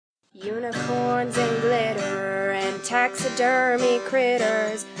Unicorns and glitter and taxidermy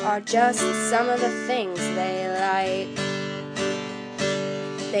critters are just some of the things they like.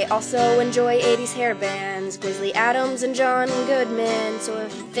 They also enjoy 80s hair bands, Grizzly Adams and John Goodman, so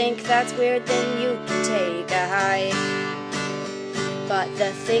if you think that's weird then you can take a hike. But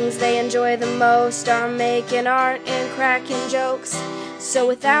the things they enjoy the most are making art and cracking jokes, so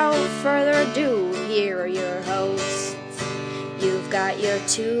without further ado, here are your hosts. You've got your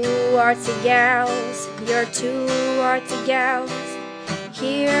two artsy gals, your two artsy gals.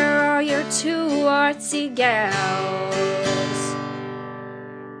 Here are your two artsy gals.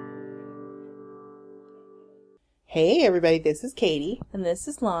 Hey everybody, this is Katie. And this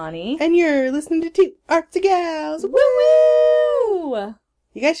is Lonnie. And you're listening to Two Artsy Gals. Woo!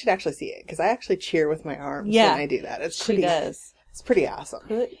 You guys should actually see it, because I actually cheer with my arms when I do that. She does. It's pretty awesome.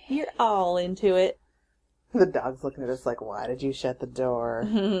 Put your all into it. The dog's looking at us like, why did you shut the door?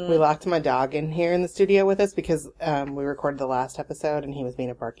 We locked my dog in here in the studio with us because we recorded the last episode and he was being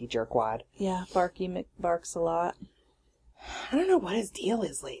a barky jerkwad. Yeah, Barky barks a lot. I don't know what his deal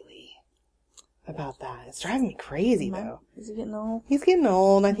is lately about that. It's driving me crazy, though. Is he getting old? He's getting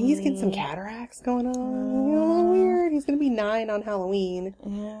old. I think he's getting some cataracts going on. You know, a little weird. He's going to be 9 on Halloween.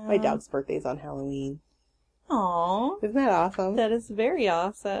 Yeah. My dog's birthday's on Halloween. Aw. Isn't that awesome? That is very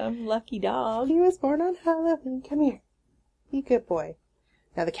awesome. Lucky dog. He was born on Halloween. Come here. You good boy.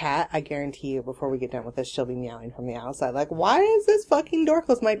 Now the cat, I guarantee you, before we get done with this, she'll be meowing from the outside. Like, why is this fucking door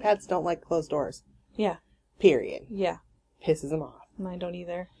closed? My pets don't like closed doors. Yeah. Period. Yeah. Pisses them off. Mine don't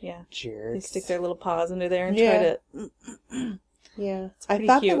either. Yeah. Jerks. They stick their little paws under there and try to... Yeah. I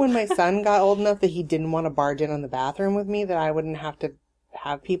thought that when my son got old enough that he didn't want to barge in on the bathroom with me, that I wouldn't have to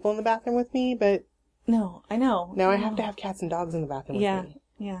have people in the bathroom with me, but... No, I know. Now I have to have cats and dogs in the bathroom with me.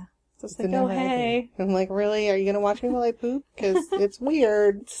 Yeah. So it's It's like, oh, hey. I'm like, really? Are you going to watch me while I poop? Because it's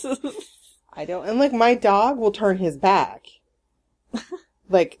weird. I don't... And, like, my dog will turn his back.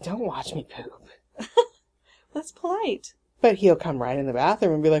 Like, don't watch me poop. That's polite. But he'll come right in the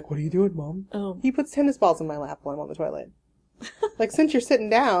bathroom and be like, what are you doing, Mom? Oh. He puts tennis balls in my lap while I'm on the toilet. Like, since you're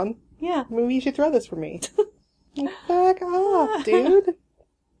sitting down, Yeah. maybe you should throw this for me. Back off, dude.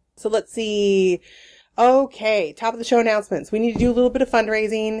 So let's see. Okay, top of the show announcements. We need to do a little bit of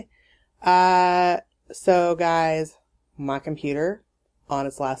fundraising. So guys, my computer on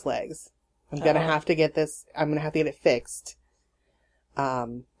its last legs. I'm going to have to get this, I'm going to have to get it fixed.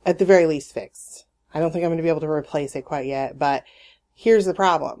 At the very least fixed. I don't think I'm going to be able to replace it quite yet, but here's the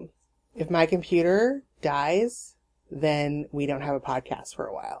problem. If my computer dies, then we don't have a podcast for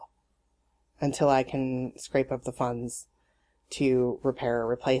a while until I can scrape up the funds to repair or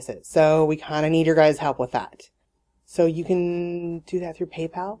replace it. So we kind of need your guys' help with that. So you can do that through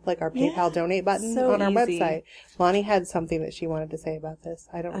PayPal, like our PayPal donate button on our website. Lonnie had something that she wanted to say about this.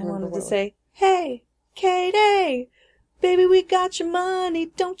 I wanted to say, hey, Katie, baby, we got your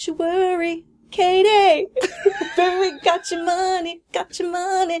money, don't you worry. Katie, baby, we got your money,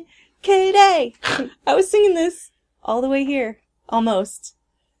 Katie. I was singing this all the way here, almost.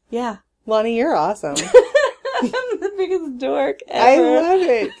 Yeah. Lonnie, you're awesome. I'm the biggest dork ever. I love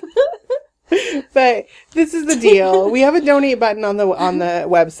it. But this is the deal. We have a donate button on the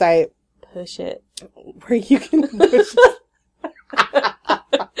website. Push it. Where you can push it.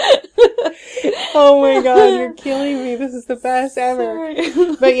 Oh my god, you're killing me. This is the best ever.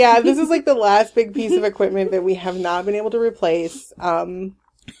 Sorry. But yeah, this is like the last big piece of equipment that we have not been able to replace. I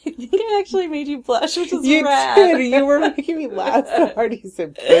think I actually made you blush, which is you rad. did. You were making me laugh so hard. You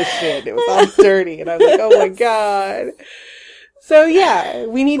said push it. It was all dirty. And I was like, oh my god. So yeah,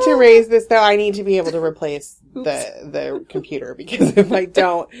 we need to raise this though. I need to be able to replace the computer, because if I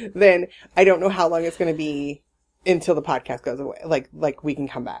don't, then I don't know how long it's going to be until the podcast goes away. Like we can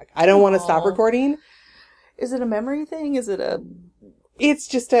come back. I don't want to stop recording. Is it a memory thing? Is it a... It's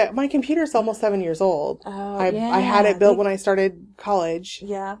just my computer's almost 7 years old. Oh, I had it built when I started college.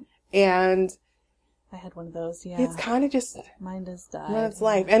 Yeah. And I had one of those, yeah. it's kind of just... Mine does die. Well, it's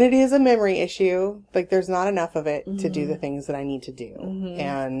life. And it is a memory issue. Like, there's not enough of it to do the things that I need to do.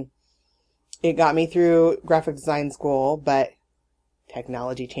 And it got me through graphic design school, but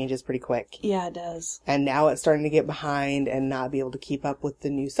technology changes pretty quick. Yeah, it does. And now it's starting to get behind and not be able to keep up with the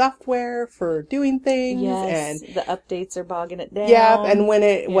new software for doing things. Yes, and the updates are bogging it down. Yeah, and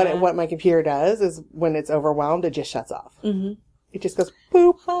what my computer does is when it's overwhelmed, it just shuts off. Mm-hmm. It just goes,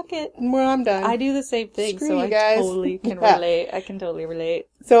 boop. Fuck it. Well, I'm done. I do the same thing, Screw so you I guys. totally can relate. I can totally relate.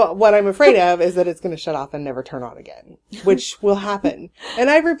 So what I'm afraid of is that it's going to shut off and never turn on again, which will happen. And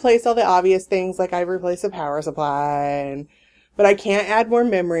I've replaced all the obvious things, like I've replaced the power supply, but I can't add more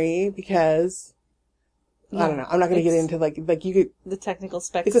memory because I don't know. I'm not going to get into like you could. the technical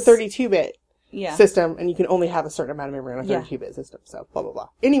specs. It's a 32-bit yeah. system, and you can only have a certain amount of memory on a 32-bit system. So blah blah blah.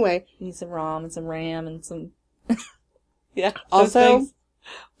 Anyway, You need some ROM and some RAM and some. yeah. those also things.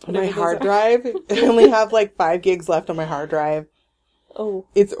 my Whatever those hard are. drive. I only have like 5 gigs left on my hard drive. Oh.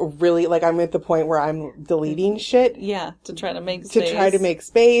 It's really like I'm at the point where I'm deleting shit Yeah. To try to make space. to try to make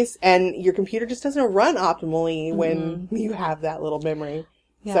space, and your computer just doesn't run optimally when you have that little memory.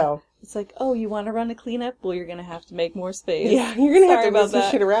 Yeah. So It's like, oh, you want to run a cleanup? Well, you're going to have to make more space. yeah, you're gonna have Sorry to about move some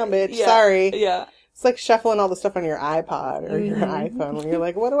that. shit around, bitch. Yeah. Sorry. Yeah. It's like shuffling all the stuff on your iPod or your iPhone when you're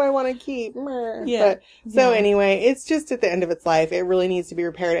like, what do I want to keep? Meh. Yeah. But, so Yeah. anyway, it's just at the end of its life. It really needs to be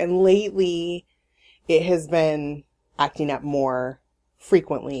repaired. And lately, it has been acting up more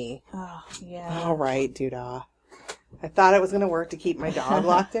frequently. Oh, yeah. All right, doodah. I thought it was going to work to keep my dog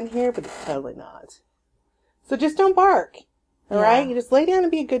locked in here, but it's totally not. So just don't bark. All Yeah. right? You just lay down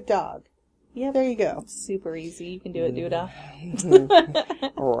and be a good dog. Yep. There you go. Super easy. You can do it, Duda.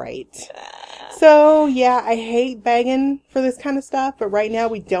 Right. So, yeah, I hate begging for this kind of stuff, but right now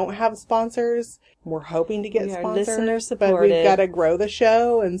we don't have sponsors. We're hoping to get We are sponsors, listener but we've supported. got to grow the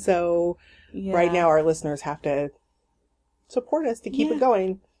show, and so Yeah. right now our listeners have to support us to keep Yeah. it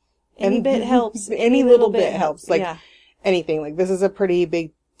going. Any And bit helps. Any little bit helps. Like yeah. anything. Like this is a pretty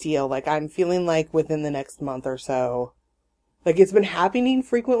big deal. Like I'm feeling like within the next month or so, like it's been happening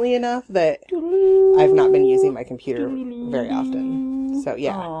frequently enough that I've not been using my computer very often. So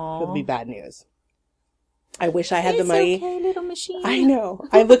yeah, Aw. it'll be bad news. I wish I had the money. Okay, little machine. I know.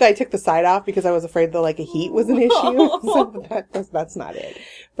 I took the side off because I was afraid that like a heat was an issue. So that's not it.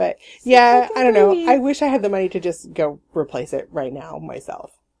 But yeah, I don't know. I wish I had the money to just go replace it right now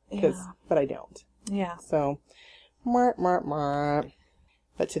myself. Yeah. But I don't. Yeah. So, but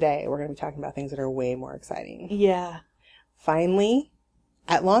today we're going to be talking about things that are way more exciting. Yeah. Finally,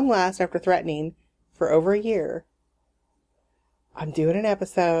 at long last, after threatening for over a year, I'm doing an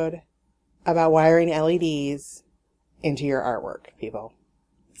episode about wiring LEDs into your artwork, people.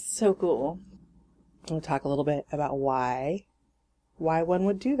 So cool. We'll talk a little bit about why one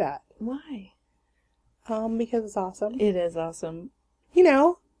would do that. Why? Because it's awesome. It is awesome. You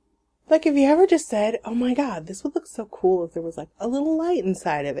know, like if you ever just said, oh my God, this would look so cool if there was like a little light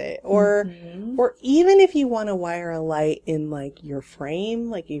inside of it. Or even if you want to wire a light in like your frame,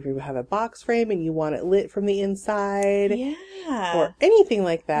 like if you have a box frame and you want it lit from the inside Yeah. or anything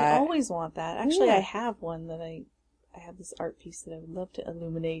like I that. always want that. Actually, Yeah. I have one that I have this art piece that I would love to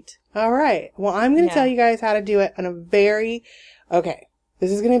illuminate. All right. Well, I'm going to Yeah. tell you guys how to do it on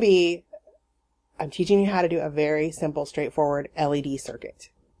this is going to be, I'm teaching you how to do a very simple, straightforward LED circuit.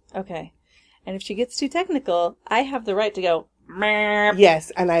 Okay. And if she gets too technical, I have the right to go, "Meow."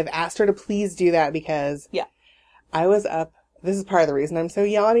 Yes, and I've asked her to please do that because Yeah. I was up. This is part of the reason I'm so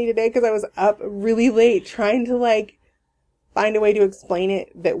yawny today because I was up really late trying to like find a way to explain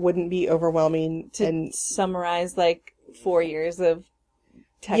it that wouldn't be overwhelming. to And summarize like 4 years of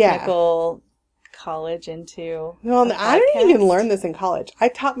technical college into well, a I didn't even podcast. learn this in college. I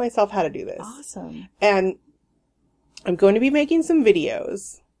taught myself how to do this, Awesome. and I'm going to be making some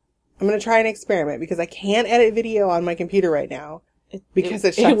videos. I'm going to try an experiment because I can't edit video on my computer right now because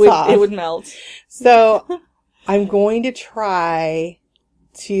it shuts would, off. It would melt. So I'm going to try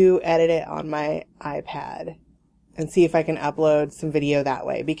to edit it on my iPad and see if I can upload some video that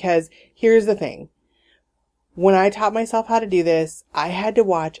way. Because here's the thing. When I taught myself how to do this, I had to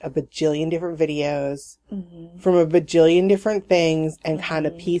watch a bajillion different videos from a bajillion different things and kind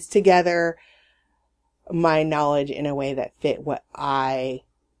of piece together my knowledge in a way that fit what I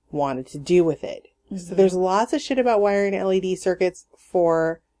wanted to do with it. So there's lots of shit about wiring LED circuits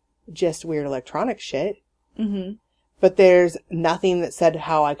for just weird electronic shit. Mm-hmm. But there's nothing that said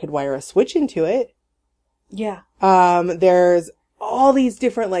how I could wire a switch into it. Yeah. There's all these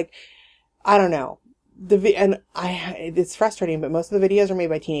different, like, I don't know. It's frustrating, but most of the videos are made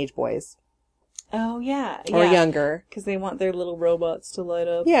by teenage boys Oh, yeah. or yeah. younger. Because they want their little robots to light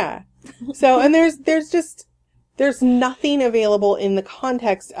up. Yeah. So, and there's nothing available in the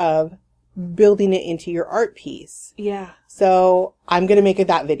context of building it into your art piece. Yeah. So I'm going to make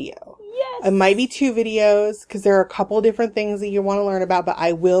that video. Yes. It might be 2 videos because there are a couple different things that you want to learn about, but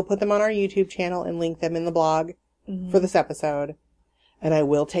I will put them on our YouTube channel and link them in the blog for this episode. And I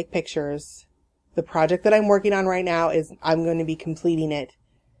will take pictures. The project that I'm working on right now is I'm going to be completing it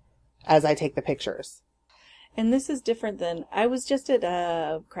as I take the pictures. And this is different than, I was just at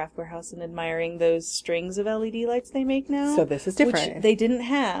a craft warehouse and admiring those strings of LED lights they make now. So this is different. Which they didn't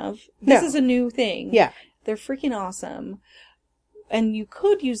have. This No. is a new thing. Yeah. They're freaking awesome. And you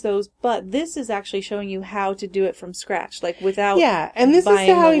could use those, but this is actually showing you how to do it from scratch, like without Yeah. And this is buying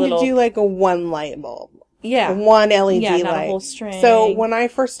the how you little- do like a 1 light bulb. Yeah. One LED Yeah, not light. a whole string. So when I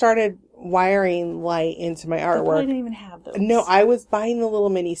first started wiring light into my They probably artwork, didn't even have those. no, I was buying the little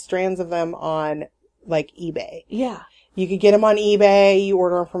mini strands of them on like eBay. Yeah. You could get them on eBay. You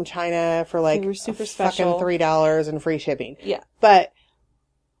order them from China for like They were super fucking special. $3 and free shipping. Yeah. But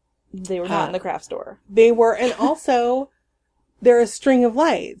They were not in the craft store. they were, and also they're a string of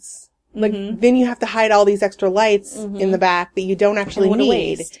lights. Like, then you have to hide all these extra lights in the back that you don't actually what a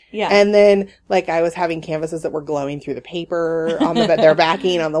need. waste. Yeah. And then, like, I was having canvases that were glowing through the paper on the they're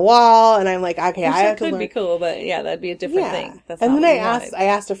backing on the wall, and I'm like, okay, I have to could learn. be cool, but yeah, that'd be a different thing. That's and not then what we wanted. I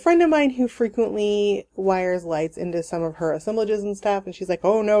asked a friend of mine who frequently wires lights into some of her assemblages and stuff, and she's like,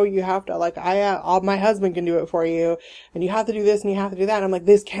 oh no, you have to, like, my husband can do it for you, and you have to do this and you have to do that. And I'm like,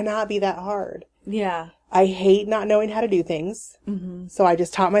 this cannot be that hard. Yeah. I hate not knowing how to do things. So I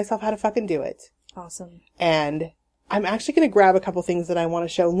just taught myself how to fucking do it. Awesome. And I'm actually going to grab a couple things that I want to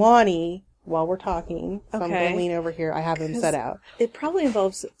show Lonnie while we're talking. So I'm going to lean over here. I have them set out. It probably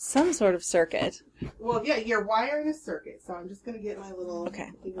involves some sort of circuit. Well, yeah, you're wiring a circuit. So I'm just going to get my little... Okay.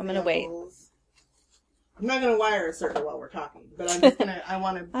 I'm going to wait. I'm not going to wire a circuit while we're talking, but I'm just going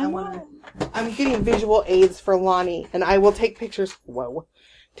to... I'm getting visual aids for Lonnie, and I will take pictures... Whoa.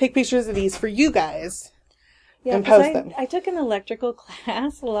 Take pictures of these for you guys. Yeah, and post because them. I took an electrical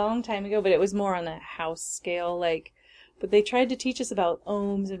class a long time ago, but it was more on a house scale, but they tried to teach us about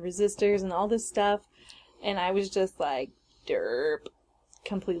ohms and resistors and all this stuff, and I was just like, derp,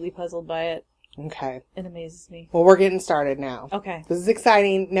 completely puzzled by it. Okay. It amazes me. Well, we're getting started now. Okay. This is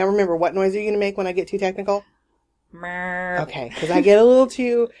exciting. Now remember, what noise are you going to make when I get too technical? Merp. Okay, because I get a little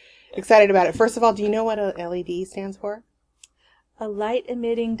too excited about it. First of all, do you know what a LED stands for? A light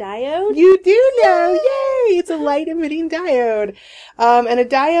emitting diode? You do know! Yay! It's a light emitting diode. And a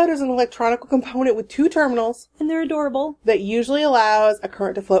diode is an electronic component with two terminals And they're adorable. that usually allows a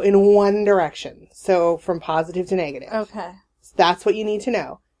current to flow in one direction. So from positive to negative. Okay. So that's what you need to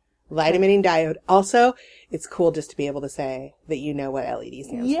know. Light emitting diode. Also, it's cool just to be able to say that you know what LED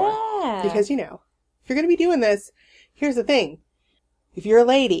stands for. Yeah. Because, if you're going to be doing this, here's the thing. If you're a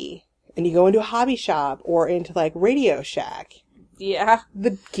lady and you go into a hobby shop or into like Radio Shack, Yeah.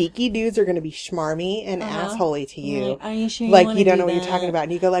 the geeky dudes are going to be schmarmy and assholey to you. Are you sure Like, wanna you don't do know what you're that? talking about.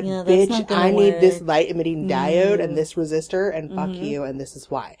 And you go like, Yeah, that's not bitch, gonna I need this work. light emitting diode and this resistor and fuck you and this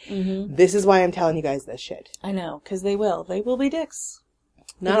is why. This is why I'm telling you guys this shit. I know, because they will. They will be dicks.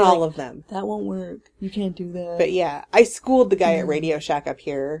 Not They'll be all like, of them. That won't work. You can't do that. But yeah, I schooled the guy at Radio Shack up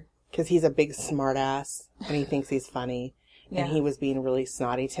here because he's a big smart ass and he thinks he's funny. Yeah. And he was being really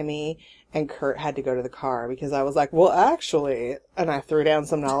snotty to me. And Kurt had to go to the car because I was like, well, actually, and I threw down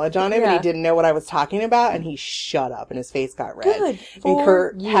some knowledge on him and he didn't know what I was talking about and he shut up and his face got red. Good And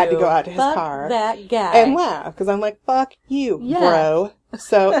Kurt had to go out to his Fuck car that guy. and laugh because I'm like, fuck you, Yeah. bro.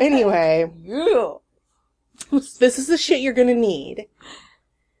 So anyway, Yeah. this is the shit you're going to need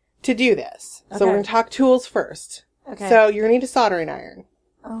to do this. So Okay. we're going to talk tools first. Okay. So you're going to need a soldering iron.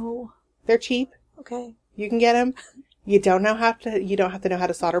 Oh, They're cheap. okay. You can get them. You don't have to know how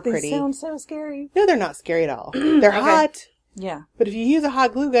to solder They pretty. sound so scary. No, they're not scary at all. They're hot, Yeah. but if you use a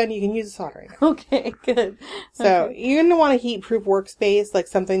hot glue gun, you can use a soldering iron. Okay, good. So Okay. you're gonna want a heat-proof workspace, like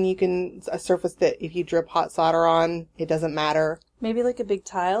something a surface that if you drip hot solder on, it doesn't matter. Maybe like a big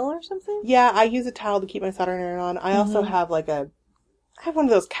tile or something? Yeah, I use a towel to keep my soldering iron on. I also have I have one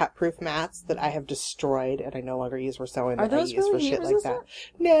of those cut-proof mats that I have destroyed and I no longer use for sewing. Are that I those use really for heat shit like that. resistant?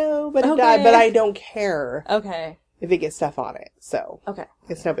 No, but Okay. but I don't care Okay. if it gets stuff on it. So Okay.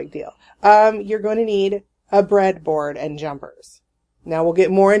 it's no big deal. You're going to need a breadboard and jumpers. Now we'll get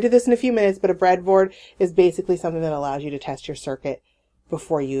more into this in a few minutes, but a breadboard is basically something that allows you to test your circuit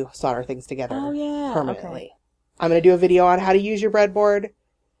before you solder things together Oh, yeah. permanently. Okay. I'm going to do a video on how to use your breadboard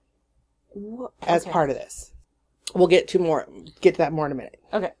as Okay. part of this. We'll get to that more in a minute.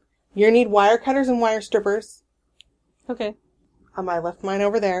 Okay. You're going to need wire cutters and wire strippers. Okay. I left mine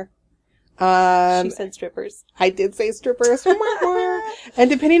over there. She said strippers. I did say strippers. And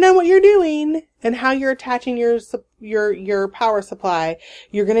depending on what you're doing and how you're attaching your power supply,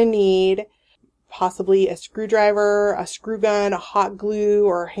 you're going to need possibly a screwdriver, a screw gun, a hot glue,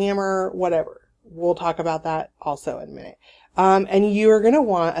 or a hammer, whatever. We'll talk about that also in a minute. And you're going to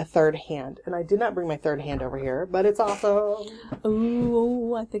want a third hand. And I did not bring my third hand over here, but it's awesome.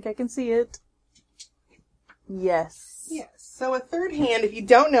 Oh, I think I can see it. Yes. Yes. So a third hand, if you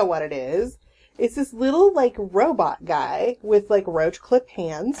don't know what it is, it's this little robot guy with roach clip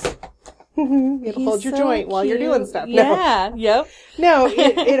hands. It'll He's hold your so joint while you're cute. doing stuff. Yeah. Yep. No,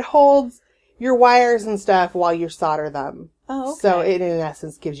 it holds your wires and stuff while you solder them. Oh, okay. So it, in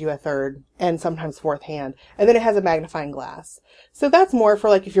essence, gives you a third and sometimes fourth hand. And then it has a magnifying glass. So that's more for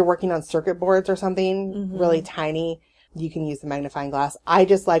like if you're working on circuit boards or something really tiny, you can use the magnifying glass. I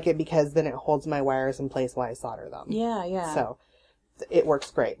just like it because then it holds my wires in place while I solder them. Yeah, yeah. So it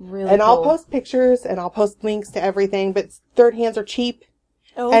works great. Really and I'll cool. post pictures and I'll post links to everything, but third hands are cheap.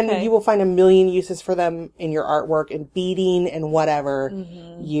 Oh, okay. And you will find a million uses for them in your artwork and beading and whatever.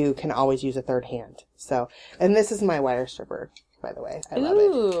 You can always use a third hand. So, and this is my wire stripper, by the way. I love it.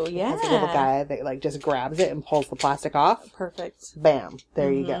 Ooh, yeah. It's a little guy that like just grabs it and pulls the plastic off. Perfect. Bam.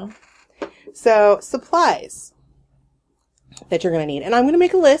 There you go. So, supplies that you're going to need. And I'm going to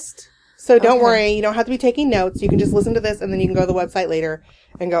make a list. So don't Okay. worry. You don't have to be taking notes. You can just listen to this and then you can go to the website later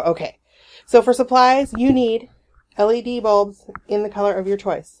and go, okay. So for supplies, you need LED bulbs in the color of your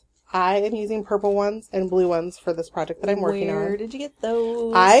choice. I am using purple ones and blue ones for this project that I'm working Where on. did you get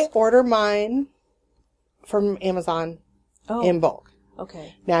those? I order mine from Amazon in bulk.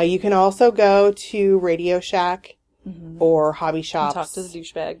 Okay. Now you can also go to Radio Shack or hobby shops Talk to the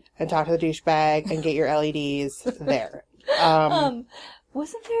douchebag. and talk to the douchebag and get your LEDs there.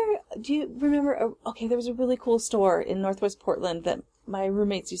 Wasn't there, do you remember, okay, there was a really cool store in Northwest Portland that my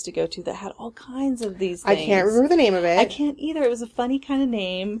roommates used to go to that had all kinds of these I things. can't remember the name of it. I can't either. It was a funny kind of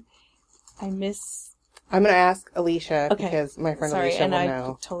name. I'm going to ask Alicia Okay. because my friend Sorry, Alicia and will I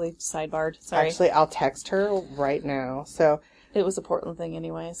know. totally sidebarred. Sorry. Actually, I'll text her right now. So It was a Portland thing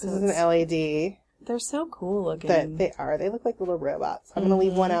anyway. So this is an LED. they're so cool looking. That they are. They look like little robots. I'm going to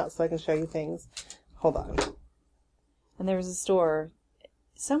leave one out so I can show you things. Hold on. And there was a store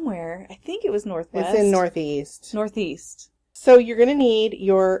somewhere. I think it was Northwest. It's in Northeast. Northeast. So you're going to need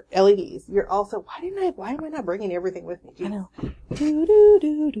your LEDs. You're also, why am I not bringing everything with me? I know. Do do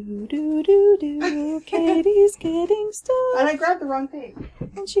do do do do do. Katie's getting stuck. And I grabbed the wrong thing.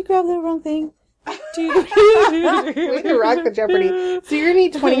 And she grabbed the wrong thing. We can rock the Jeopardy. So you're going to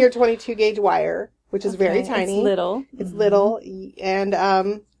need 20 or 22 gauge wire, which is very tiny. It's little. It's little.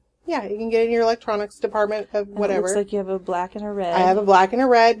 And, yeah, you can get it in your electronics department of And whatever. It looks like you have a black and a red. I have a black and a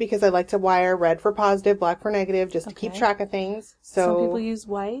red because I like to wire red for positive, black for negative, just to keep Okay. track of things. So Some people use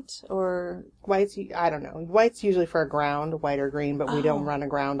white or... white's, I don't know. White's usually for a ground, white or green, but we don't Oh. run a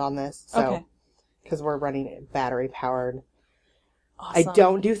ground on this. So, Okay. because we're running it battery powered. Awesome. I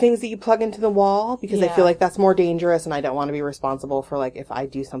don't do things that you plug into the wall because I Yeah. feel like that's more dangerous and I don't want to be responsible for like if I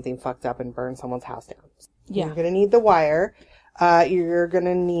do something fucked up and burn someone's house down. Yeah. You're going to need the wire. You're going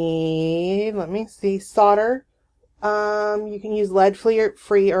to need, let me see, solder. You can use lead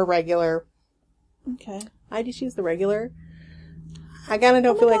free or regular. Okay. I just use the regular. I kind of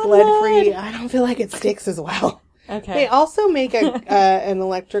don't feel like God, lead free. I don't feel like it sticks as well. Okay. They also make an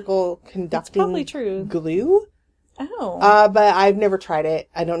electrical conducting probably true. glue. Oh. But I've never tried it.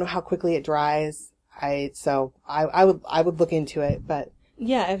 I don't know how quickly it dries. I would look into it, but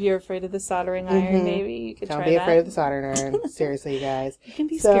Yeah, if you're afraid of the soldering iron, maybe you could don't try be that. afraid of the soldering iron. Seriously, you guys. You can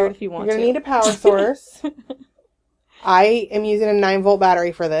be So scared if you want you're to. gonna need a power source. I am using a 9-volt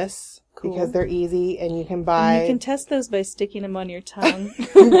battery for this Cool. because they're easy and you can buy. And you can test those by sticking them on your tongue.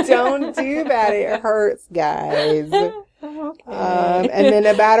 Don't do that. It hurts, guys. Okay. And then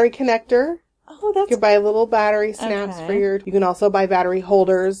a battery connector. oh, You that's can buy little battery snaps Okay. for your. You can also buy battery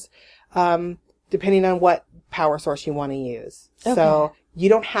holders, depending on what power source you want to use. So Okay. you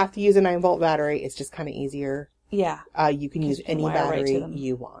don't have to use a 9-volt battery. It's just kind of easier. yeah. You can use you can any wire right battery to them.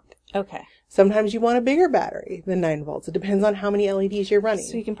 you want. Okay. Sometimes you want a bigger battery than 9 volts. It depends on how many LEDs you're running.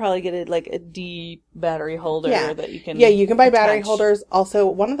 So you can probably get a D battery holder Yeah. that you can. Yeah, you can buy battery attach. holders. Also,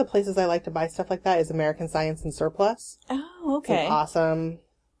 one of the places I like to buy stuff like that is American Science and Surplus. Oh, It's an okay. awesome.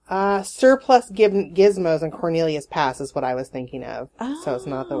 Surplus Gizmos and Cornelius Pass is what I was thinking of. So it's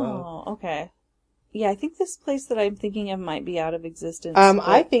not the one. Oh, okay. Yeah, I think this place that I'm thinking of might be out of existence. I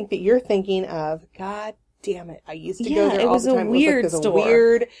but- think that you're thinking of, God damn it. I used to go Yeah, there it all was the a time. weird it was store. a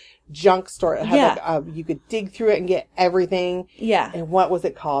weird junk store. It had Yeah. like, you could dig through it and get everything. Yeah. And what was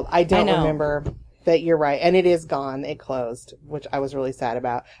it called? I don't know. remember. That you're right. And it is gone. It closed, which I was really sad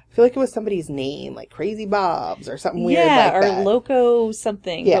about. I feel like it was somebody's name, like Crazy Bob's or something weird Yeah, like or that. Loco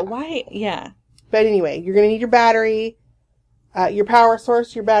something. Yeah. But why? Yeah. But anyway, you're going to need your battery, your power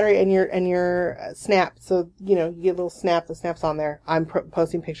source, your battery, and your snap. So, you get a little snap. The snap's on there. I'm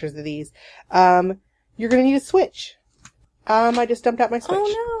posting pictures of these. You're going to need a switch. I just dumped out my switch.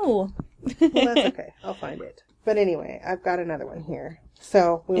 Oh, Well, that's okay. I'll find it. But anyway, I've got another one here.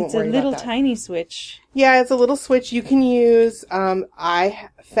 So we won't It's a worry little about that. tiny switch. Yeah, it's a little switch you can use. I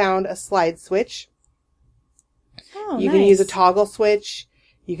found a slide switch. Oh, You nice. can use a toggle switch.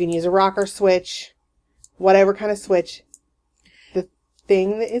 You can use a rocker switch. Whatever kind of switch. The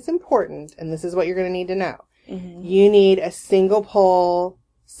thing that is important, and this is what you're going to need to know. Mm-hmm. You need a single pole,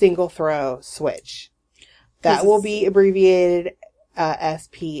 single throw switch. That will be abbreviated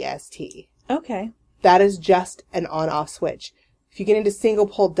SPST. Okay. That is just an on-off switch. If you get into single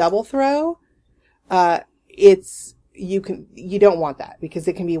pole double throw, you don't want that because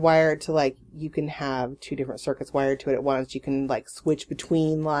it can be wired to, like, you can have two different circuits wired to it at once. You can, like, switch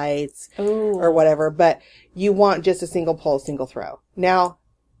between lights or whatever, but you want just a single pole, single throw. Now,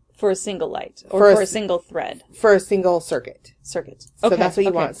 for a single light or for a single thread. For a single circuit. Circuit. So that's what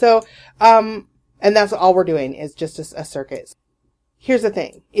you want. So, and that's all we're doing is just a circuit. Here's the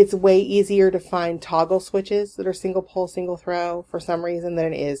thing. It's way easier to find toggle switches that are single pole, single throw for some reason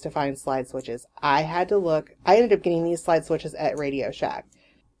than it is to find slide switches. I had to look. I ended up getting these slide switches at Radio Shack.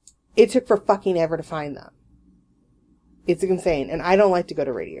 It took for fucking ever to find them. It's insane. And I don't like to go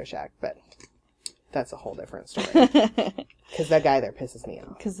to Radio Shack, but that's a whole different story. Because that guy there pisses me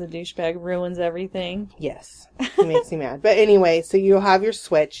off. Because the douchebag ruins everything. Yes. He makes me mad. But anyway, so you'll have your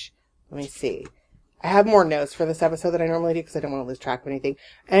switch. Let me see. I have more notes for this episode than I normally do because I don't want to lose track of anything.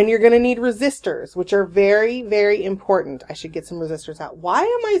 And you're going to need resistors, which are very, very important. I should get some resistors out. Why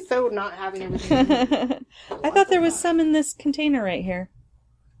am I so not having everything? I thought there was some in this container right here.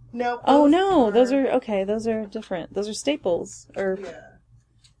 No. Oh, no. Those are, okay, those are different. Those are staples. Or, Yeah.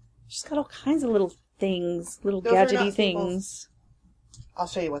 she's got all kinds of little things, little Those are gadgety not things. I'll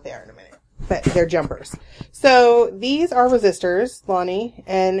show you what they are in a minute. But they're jumpers. So these are resistors, Lonnie,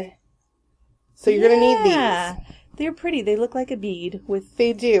 and so you're going to need these. They're pretty. They look like a bead with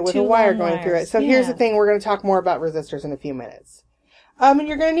They do, with a two wire long going through it. wires. So here's Yeah. the thing. We're going to talk more about resistors in a few minutes. And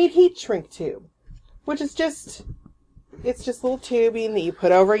you're going to need heat shrink tube, which is just, it's just a little tubing that you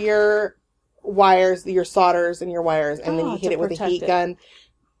put over your wires, your solders and your wires, and then you hit to it with a protect heat it. gun.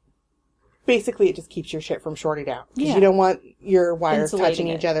 Basically, it just keeps your shit from shorting out. Because Yeah. you don't want your wires Insulating touching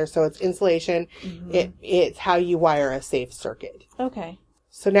it. each other, so it's insulation. Mhm. It's how you wire a safe circuit. Okay.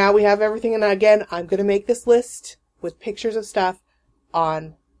 So now we have everything, and again, I'm going to make this list with pictures of stuff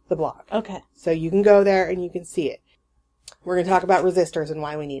on the blog. Okay. So you can go there and you can see it. We're going to talk about resistors and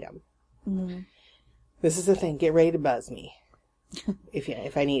why we need them. Mm-hmm. This is the thing. Get ready to buzz me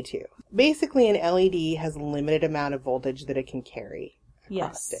if I need to. Basically, an LED has a limited amount of voltage that it can carry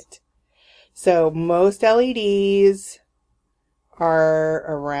across Yes. it. So most LEDs are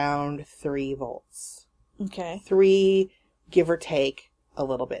around 3 volts. Okay. 3, give or take a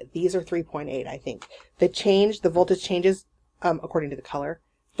little bit. These are 3.8, I think. The voltage changes according to the color,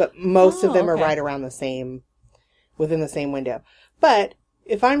 but most of them are okay. right around within the same window. But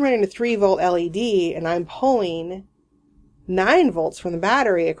if I'm running a 3 volt LED and I'm pulling 9 volts from the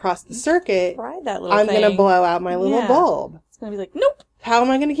battery across the circuit, Try that little I'm thing. going to blow out my little Yeah. bulb. It's going to be like, nope. How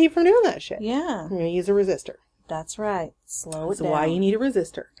am I going to keep from doing that shit? Yeah. I'm going to use a resistor. That's right. Slow it That's down. why you need a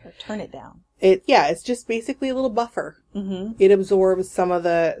resistor. Or turn it down. It's just basically a little buffer. Mm-hmm. It absorbs some of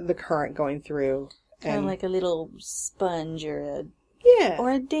the current going through. Kind of like a little sponge or yeah.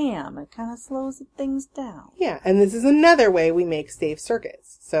 a dam. It kind of slows things down. Yeah, and this is another way we make safe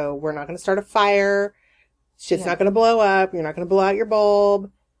circuits. So we're not going to start a fire. Shit's not going to blow up. You're not going to blow out your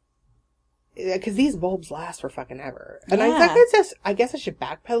bulb. Because these bulbs last for fucking ever. And Yeah. I guess I should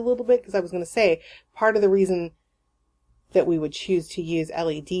backpedal a little bit because I was going to say part of the reason that we would choose to use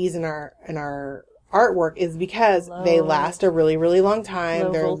LEDs in our artwork is because they last a really, really long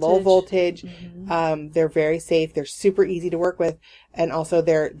time. They're low voltage. Mm-hmm. They're very safe. They're super easy to work with. And also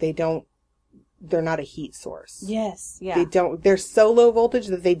they're not a heat source. Yes. Yeah. They're so low voltage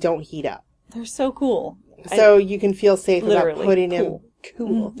that they don't heat up. They're so cool. So you can feel safe about Literally putting cool. them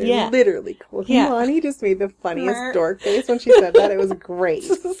cool. They're Yeah. literally cool. Yeah. Lonnie just made the funniest dork face when she said that. It was great.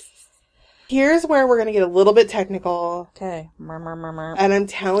 Here's where we're going to get a little bit technical. Okay. Murmur. And I'm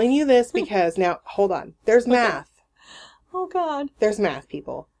telling you this because now, hold on. There's math. Oh, God. There's math,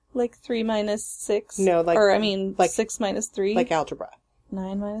 people. Like 3 minus 6? No, like- Or, I mean, like- 6 minus 3? Like algebra.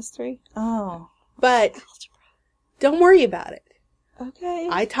 9 minus 3? Oh. But don't worry about it. Okay.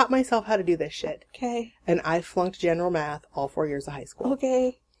 I taught myself how to do this shit. Okay. And I flunked general math all 4 years of high school.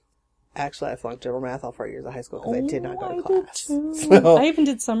 Okay. Actually, I flunked general math all 4 years of high school because I did not go to I class. did too. So, I even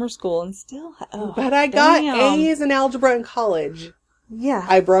did summer school and still... but I got damn. A's in algebra in college. Yeah.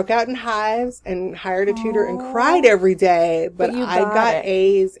 I broke out in hives and hired a tutor and cried every day, but you I got got it.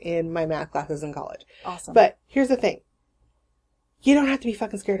 A's in my math classes in college. Awesome. But here's the thing. You don't have to be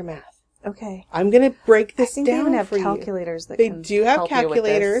fucking scared of math. Okay. I'm going to break I this think they down even have for you. calculators that They can do have help you with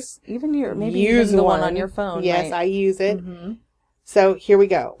calculators. this. Even your maybe Use even the one on your phone. Yes, right? I use it. Mhm. So here we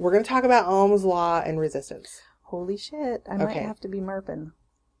go. We're going to talk about Ohm's law and resistance. Holy shit! I might Okay. have to be merping.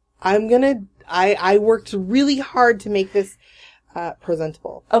 I worked really hard to make this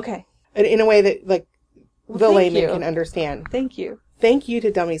presentable. Okay. In a way that, like, the thank layman you. can understand. Thank you. Thank you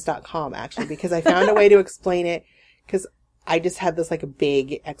to dummies.com, actually, because I found a way to explain it, because I just had this, like, a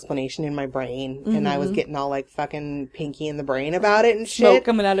big explanation in my brain, and I was getting all, like, fucking pinky in the brain about it and Smoke shit.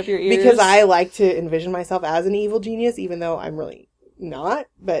 coming out of your ears. Because I like to envision myself as an evil genius, even though I'm really not,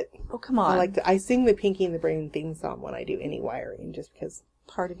 but Oh, come on. I sing the pinky in the brain theme song when I do any wiring, just because.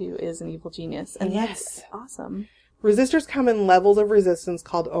 Part of you is an evil genius. And Yes. that's awesome. Resistors come in levels of resistance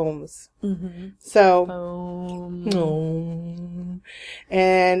called ohms. Mm-hmm. So, Um,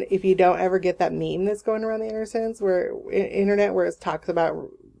 and if you don't ever get that meme that's going around the internet where it talks about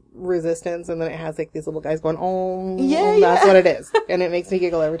resistance and then it has like these little guys going, oh, Yeah, that's yeah. what it is. And it makes me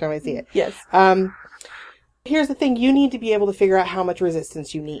giggle every time I see it. yes. Here's the thing. You need to be able to figure out how much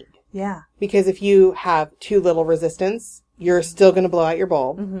resistance you need. Yeah. Because if you have too little resistance, you're still going to blow out your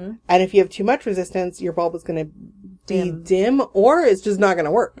bulb. Mm-hmm. And if you have too much resistance, your bulb is going to be dim, or it's just not going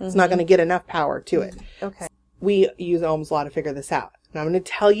to work. It's not going to get enough power to it. Okay. We use Ohm's law to figure this out. And I'm going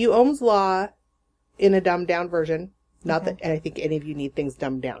to tell you Ohm's law in a dumbed down version. Not that, and I think any of you need things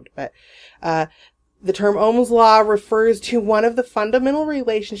dumbed down, but, the term Ohm's law refers to one of the fundamental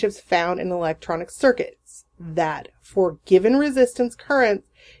relationships found in electronic circuits, that for given resistance current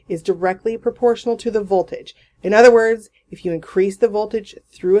is directly proportional to the voltage. In other words, if you increase the voltage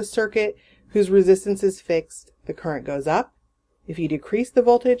through a circuit whose resistance is fixed, the current goes up. If you decrease the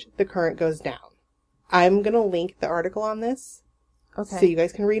voltage, the current goes down. I'm going to link the article on this Okay. so you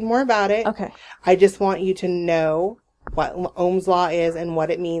guys can read more about it. Okay. I just want you to know what Ohm's law is and what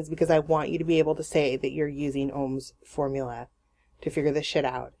it means, because I want you to be able to say that you're using Ohm's formula to figure this shit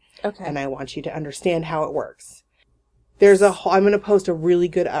out. Okay. And I want you to understand how it works. There's I'm going to post a really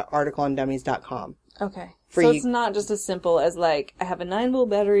good article on dummies.com. Okay. For So you- it's not just as simple as like, I have a 9-volt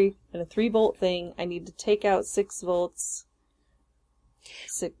battery and a 3-volt thing. I need to take out 6 volts.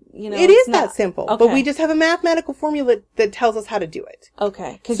 It It is that simple, but Okay. we just have a mathematical formula that tells us how to do it.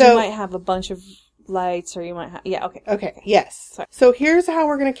 Okay. Because So- you might have a bunch of lights or you might have, yeah, okay. Okay, yes. Sorry. So here's how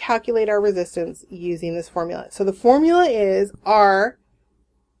we're going to calculate our resistance using this formula. So the formula is R,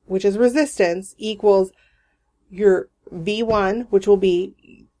 which is resistance, equals your V1, which will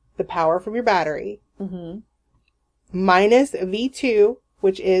be the power from your battery, Mm-hmm. minus V2,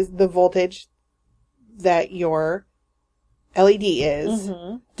 which is the voltage that your LED is,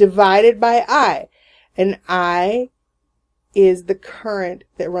 Mm-hmm. divided by I. And I is the current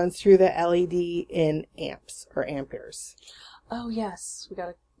that runs through the LED in amps or amperes. Oh, yes. We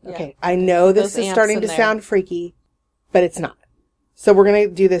gotta, yeah. Okay, I know this Those is amps starting in to there. sound freaky, but it's not. So we're going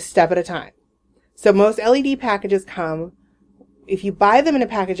to do this step at a time. So most LED packages come, if you buy them in a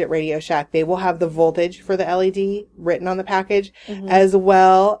package at Radio Shack, they will have the voltage for the LED written on the package, Mm-hmm. as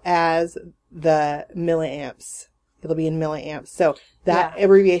well as the milliamps. It'll be in milliamps. So that Yeah.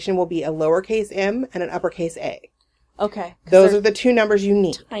 abbreviation will be a lowercase m and an uppercase a. Okay. 'Cause Those they're are the two numbers you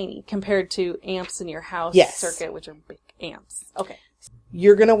need. tiny compared to amps in your house Yes. circuit, which are big amps. Okay.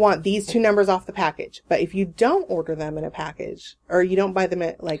 You're going to want these two numbers off the package. But if you don't order them in a package, or you don't buy them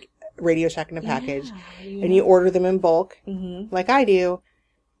at like Radio Shack in a package, and you order them in bulk, Mm-hmm. like I do,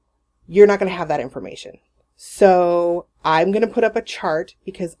 you're not going to have that information. So I'm going to put up a chart,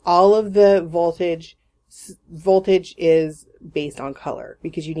 because all of the voltage is based on color,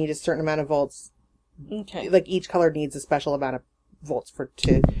 because you need a certain amount of volts. Okay. Like each color needs a special amount of volts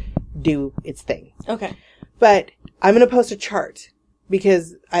to do its thing. Okay. But I'm going to post a chart,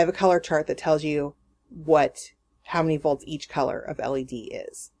 because I have a color chart that tells you how many volts each color of LED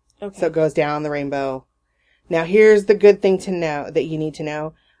is. Okay. So it goes down the rainbow. Now here's the good thing to know, that you need to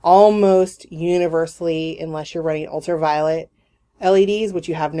know. Almost universally, unless you're running ultraviolet LEDs, which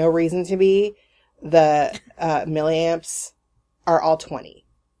you have no reason to be, the milliamps are all 20.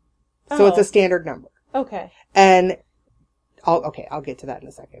 So it's Oh. a standard number. Okay. And I'll get to that in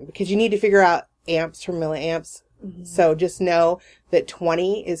a second, because you need to figure out amps from milliamps. Mm-hmm. So just know that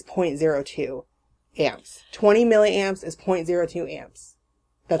 20 is 0.02 amps. 20 milliamps is 0.02 amps.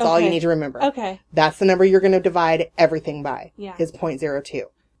 That's all you Okay. need to remember. Okay. That's the number you're going to divide everything by. Yeah. Is 0.02.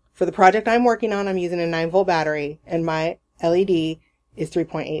 For the project I'm working on, I'm using a 9-volt battery, and my LED is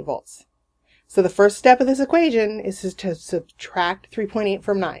 3.8 volts. So the first step of this equation is to subtract 3.8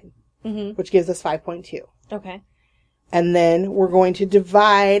 from 9, Mm-hmm. which gives us 5.2. Okay. And then we're going to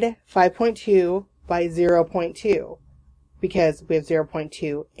divide 5.2 by 0.2, because we have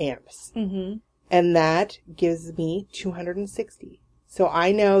 0.2 amps. Mm-hmm. And that gives me 260. So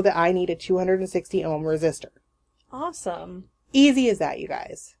I know that I need a 260 ohm resistor. Awesome. Easy as that, you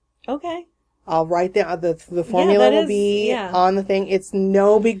guys. Okay. I'll write down the formula will be on the thing. It's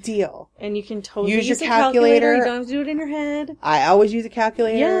no big deal. And you can totally use your calculator. You don't have to do it in your head. I always use a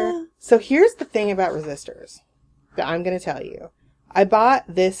calculator. Yeah. So here's the thing about resistors that I'm going to tell you. I bought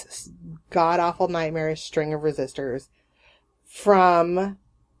this god-awful nightmarish string of resistors from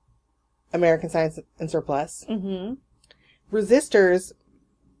American Science and Surplus. Mm-hmm. Resistors,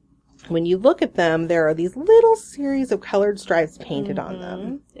 when you look at them, there are these little series of colored stripes painted on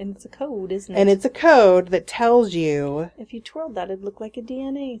them. And it's a code, isn't it? And it's a code that tells you... If you twirled that, it'd look like a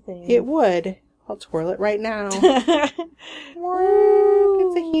DNA thing. It would. I'll twirl it right now. It's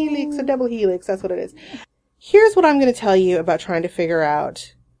a helix, a double helix. That's what it is. Here's what I'm going to tell you about trying to figure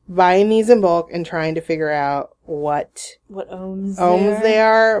out, buying these in bulk and trying to figure out what ohms they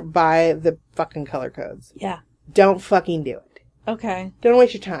are by the fucking color codes. Yeah. Don't fucking do it. Okay. Don't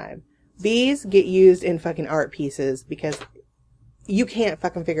waste your time. These get used in fucking art pieces because you can't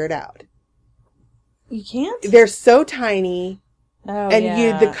fucking figure it out. You can't? They're so tiny. Oh, and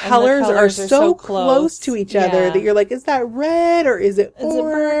yeah. the colors are so close to each other Yeah. that you're like, is that red or is it orange? Is it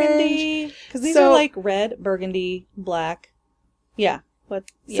burgundy? Because these are like red, burgundy, black. Yeah.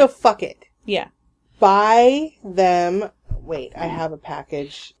 So fuck it. Yeah. Buy them. Wait, I have a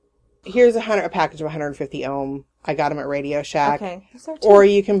package. Here's a package of 150 ohm. I got them at Radio Shack. Okay. Or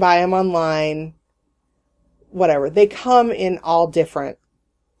you can buy them online. Whatever. They come in all different.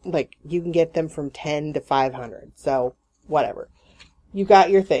 Like, you can get them from 10 to 500. So, whatever. You got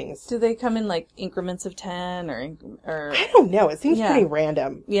your things. Do they come in like increments of 10 or? I don't know. It seems pretty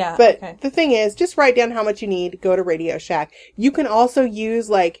random. Yeah. But the thing is, just write down how much you need. Go to Radio Shack. You can also use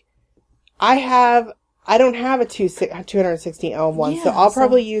like, I don't have a 260 ohm one, so I'll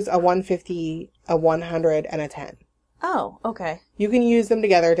probably use a 150, a 100, and a 10. Oh, okay. You can use them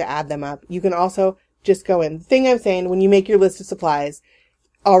together to add them up. You can also just go in. The thing I'm saying, when you make your list of supplies,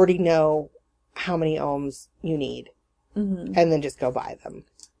 already know how many ohms you need. Mm-hmm. And then just go buy them.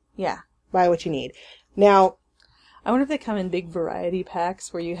 Yeah. Buy what you need. Now, I wonder if they come in big variety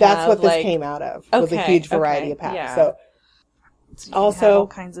packs where you have that's what this came out of. Was a huge variety of packs. Yeah. So you also have all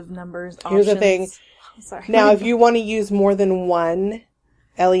kinds of numbers. Here's the thing. Sorry. Now, if you want to use more than one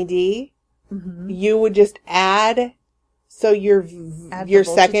LED, you would just add. So your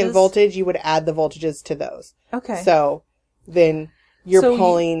second voltage, you would add the voltages to those. Okay. So then you're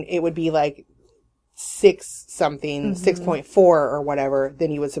pulling. It would be like 6.4 or whatever.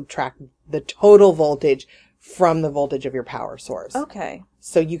 Then you would subtract the total voltage from the voltage of your power source. Okay.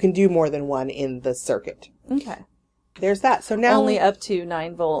 So you can do more than one in the circuit. Okay. There's that. So now only up to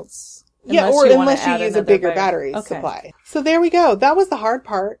 9 volts. Unless you use a bigger battery supply. So there we go. That was the hard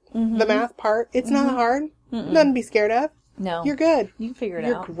part. The math part. It's not hard. Nothing to be scared of. No. You're good. You can figure it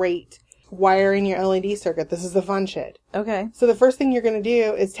You're out. great. Wiring your LED circuit. This is the fun shit. Okay. So the first thing you're going to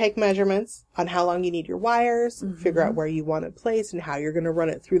do is take measurements on how long you need your wires, figure out where you want it placed and how you're going to run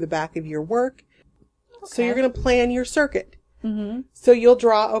it through the back of your work. Okay. So you're going to plan your circuit. So you'll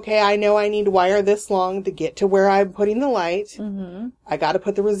draw, okay, I know I need to wire this long to get to where I'm putting the light. I got to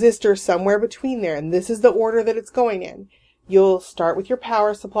put the resistor somewhere between there, and this is the order that it's going in. You'll start with your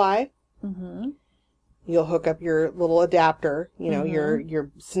power supply. You'll hook up your little adapter, your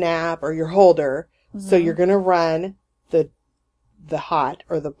snap or your holder. So you're going to run the hot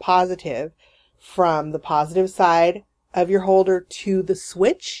or the positive from the positive side of your holder to the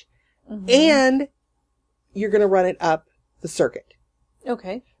switch, and you're going to run it up the circuit.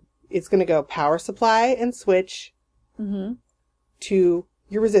 Okay. It's going to go power supply and switch to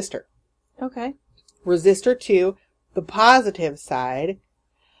your resistor. Okay. Resistor to the positive side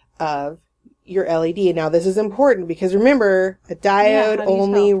of your LED. Now, this is important because remember, a diode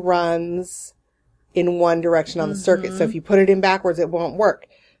only runs in one direction on the circuit. So if you put it in backwards, it won't work.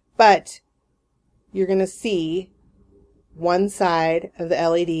 But you're going to see one side of the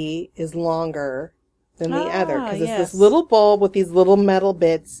LED is longer than the other because it's this little bulb with these little metal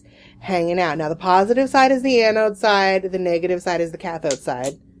bits hanging out. Now, the positive side is the anode side. The negative side is the cathode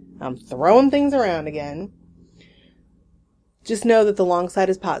side. I'm throwing things around again. Just know that the long side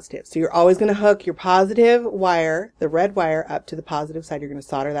is positive. So you're always going to hook your positive wire, the red wire, up to the positive side. You're going to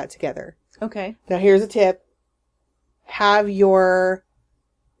solder that together. Okay. Now, here's a tip. Have your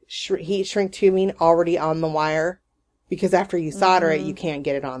heat shrink tubing already on the wire. Because after you solder it, you can't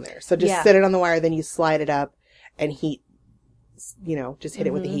get it on there. So just set it on the wire, then you slide it up and heat, just hit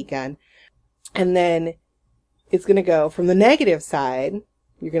it with the heat gun. And then it's going to go from the negative side.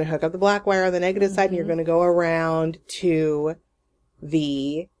 You're going to hook up the black wire on the negative side and you're going to go around to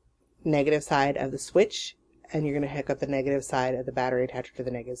the negative side of the switch. And you're going to hook up the negative side of the battery attacher to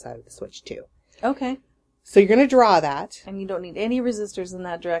the negative side of the switch too. Okay. So you're going to draw that. And you don't need any resistors in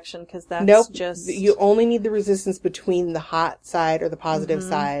that direction because that's Nope. just... You only need the resistance between the hot side or the positive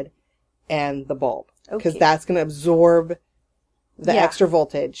side and the bulb. Because Okay. that's going to absorb the Yeah. extra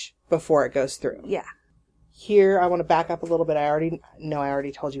voltage before it goes through. Yeah. Here, I want to back up a little bit. I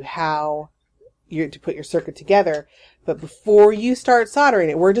already told you how you're to put your circuit together. But before you start soldering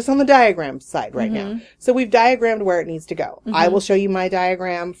it, we're just on the diagram side right now. So we've diagrammed where it needs to go. I will show you my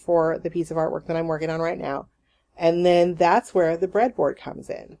diagram for the piece of artwork that I'm working on right now. And then that's where the breadboard comes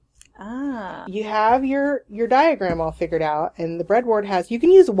in. Ah. You have your diagram all figured out, and the breadboard has, you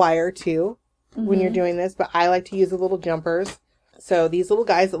can use wire too when you're doing this, but I like to use the little jumpers. So these little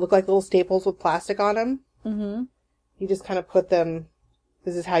guys that look like little staples with plastic on them, you just kind of put them,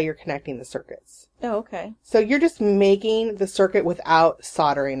 this is how you're connecting the circuits. Oh, okay. So you're just making the circuit without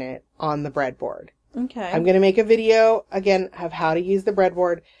soldering it on the breadboard. Okay. I'm going to make a video, again, of how to use the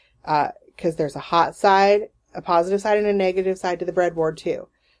breadboard, because there's a hot side, a positive side, and a negative side to the breadboard too.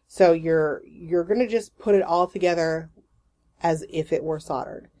 So you're going to just put it all together as if it were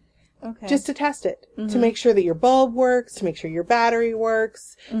soldered. Okay. Just to test it, to make sure that your bulb works, to make sure your battery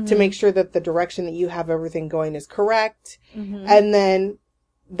works, to make sure that the direction that you have everything going is correct. And then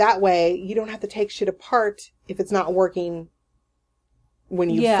that way you don't have to take shit apart if it's not working when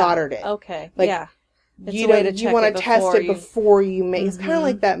you've soldered it. Okay. Like, yeah. It's You a way don't, to you check want it to test before it you- before you make. It's kind of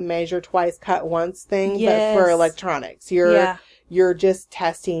like that measure twice, cut once thing, but for Yes. electronics. Yeah. You're just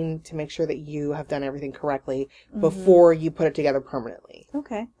testing to make sure that you have done everything correctly before you put it together permanently.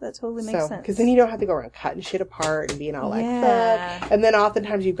 Okay. That totally makes sense. Because then you don't have to go around cutting shit apart and being all like Yeah. that. And then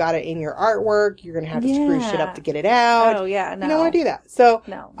oftentimes you've got it in your artwork. You're going to have to screw shit up to get it out. Oh, yeah. No. You don't want to do that. So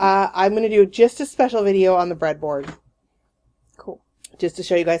No. I'm going to do just a special video on the breadboard Cool. just to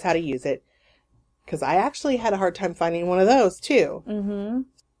show you guys how to use it. Because I actually had a hard time finding one of those too. Mm-hmm.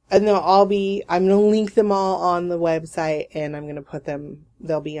 And I'm going to link them all on the website, and I'm going to put them,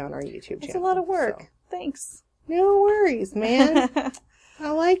 they'll be on our YouTube channel. It's a lot of work. So, Thanks. no worries, man. I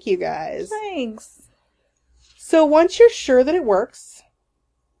like you guys. Thanks. So once you're sure that it works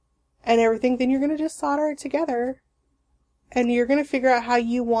and everything, then you're going to just solder it together. And you're going to figure out how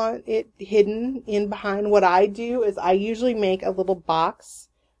you want it hidden in behind. What I do is I usually make a little box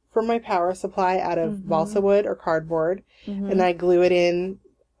for my power supply out of balsa wood or cardboard. And I glue it in.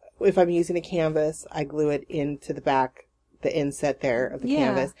 If I'm using a canvas, I glue it into the back, the inset there of the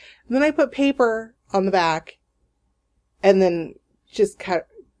canvas. And then I put paper on the back and then just cut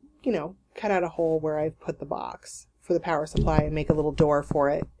out a hole where I've put the box for the power supply and make a little door for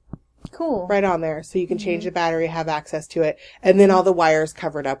it. Cool. Right on there. So you can change the battery, have access to it. And then all the wires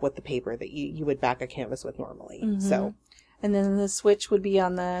covered up with the paper that you would back a canvas with normally. So And then the switch would be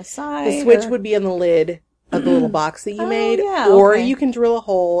on the side. the switch would be in the lid of the little box that you made. yeah, or okay. you can drill a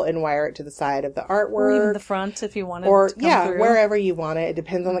hole and wire it to the side of the artwork. Or even the front if you wanted Or to come through. wherever you want it. It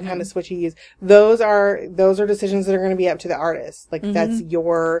depends on the kind of switch you use. Those are decisions that are going to be up to the artist. Like that's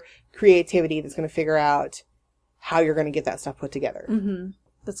your creativity that's going to figure out how you're going to get that stuff put together.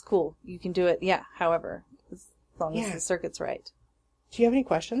 That's cool. You can do it, however, as long as the circuit's right. Do you have any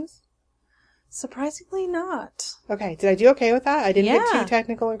questions? Surprisingly not. Okay, did I do okay with that? I didn't get Yeah. too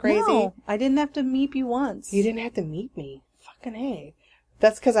technical and crazy. No, I didn't have to meep you once. You didn't have to meet me. Fucking A.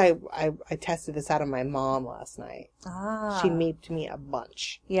 That's because I tested this out on my mom last night. Ah. She meeped me a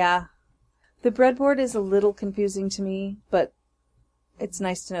bunch. Yeah. The breadboard is a little confusing to me, but it's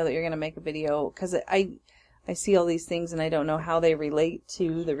nice to know that you're going to make a video because I see all these things and I don't know how they relate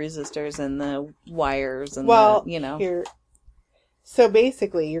to the resistors and the wires and Here. So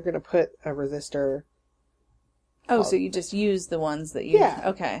basically, you're going to put a resistor. Oh, so you just use the ones that you... Yeah.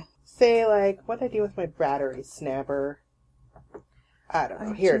 Okay. Say, like, what did I do with my battery snapper? I don't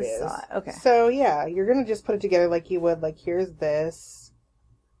know. Here it just is. saw it. Okay. So, yeah, you're going to just put it together like you would. Like, here's this.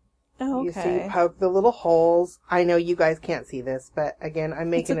 Oh, You see, okay. poke the little holes. I know you guys can't see this, but again,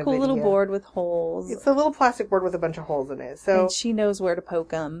 I'm It's making a cool video. little board with holes. It's a little plastic board with a bunch of holes in it. So, And she knows where to poke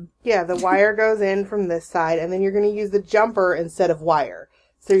them. yeah, the wire goes in from this side, and then you're going to use the jumper instead of wire.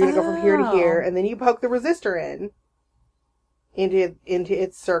 So you're going to go from here to here, and then you poke the resistor into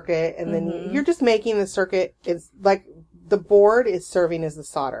its circuit, and then you're just making the circuit. It's like the board is serving as the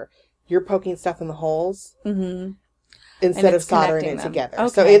solder. You're poking stuff in the holes instead of it's soldering connecting it them. together.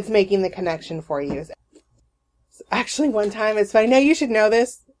 Okay. So it's making the connection for you. Actually, one time, it's funny. Now you should know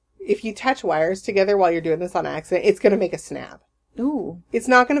this. If you touch wires together while you're doing this on accident, it's going to make a snap. Ooh. It's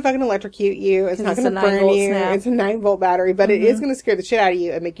not going to fucking electrocute you. It's 'Cause not it's going a to burn 9-volt you. snap. It's a 9-volt battery, but it is going to scare the shit out of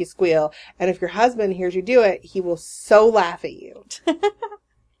you and make you squeal. And if your husband hears you do it, he will so laugh at you.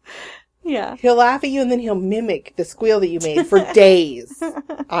 Yeah. He'll laugh at you and then he'll mimic the squeal that you made for days.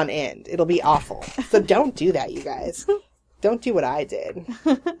 on end. It'll be awful. So don't do that, you guys. Don't do what I did.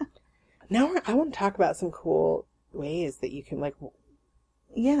 Now I want to talk about some cool ways that you can, like,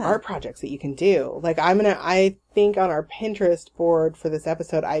 art projects that you can do. Like, I think on our Pinterest board for this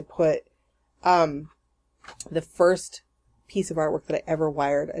episode, I put the first piece of artwork that I ever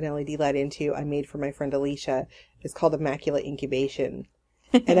wired an LED light into. I made for my friend Alicia. It's called Immaculate Incubation.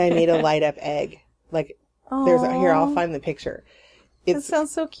 And I made a light up egg. Like, here, I'll find the picture. That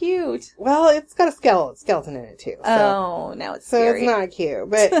sounds so cute. Well, it's got a skeleton in it too. So, now it's scary. So it's not cute.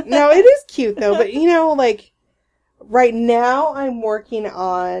 But, no, it is cute though. But, you know, like, right now I'm working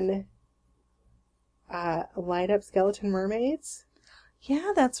on light up skeleton mermaids.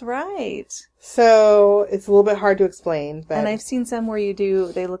 Yeah, that's right. So it's a little bit hard to explain, but... And I've seen some where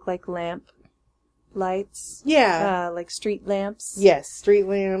they look like lamp lights. Yeah. Like street lamps. Yes, street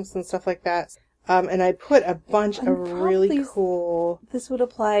lamps and stuff like that. And I put a bunch of really cool... This would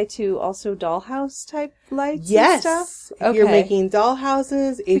apply to also dollhouse type lights and stuff? If you're making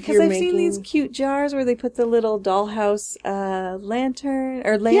dollhouses, because I've seen these cute jars where they put the little dollhouse lantern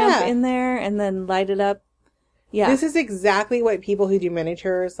or lamp in there and then light it up. Yeah. This is exactly what people who do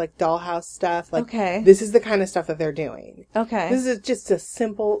miniatures, like dollhouse stuff, like, okay. This is the kind of stuff that they're doing. Okay. This is just a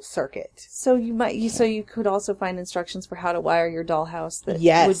simple circuit. So you could also find instructions for how to wire your dollhouse that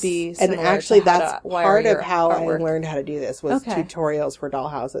would be similar and actually to how that's to wire part your of how artwork. I learned how to do this was tutorials for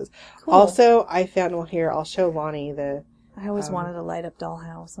dollhouses. Cool. Also, I found one here. I'll show Lonnie the... I always wanted a light up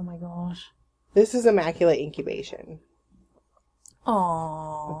dollhouse. Oh my gosh. This is Immaculate Incubation.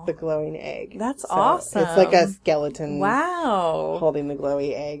 Aww. With the glowing egg. That's awesome. It's like a skeleton. Wow. Holding the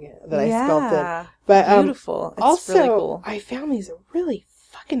glowy egg that I sculpted. But, beautiful. It's also, really cool. I found these really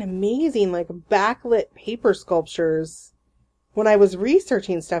fucking amazing, like, backlit paper sculptures when I was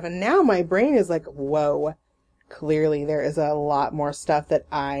researching stuff. And now my brain is like, whoa. Clearly there is a lot more stuff that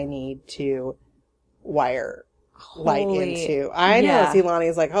I need to wire light into. I know. See,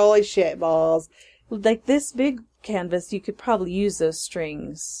 Lonnie's like, holy shit balls. Like this big canvas, you could probably use those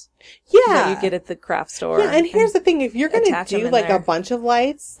strings. Yeah. That you get at the craft store. Yeah, and here's the thing. If you're going to do like a bunch of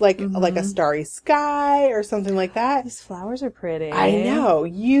lights, like a starry sky or something like that. These flowers are pretty. I know.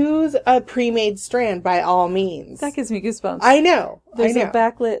 Use a pre-made strand by all means. That gives me goosebumps. I know. There's a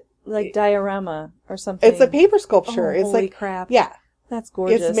backlit like diorama or something. It's a paper sculpture. It's holy like crap. Yeah. That's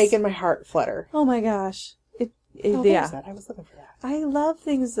gorgeous. It's making my heart flutter. Oh my gosh. That? I was looking for that. I love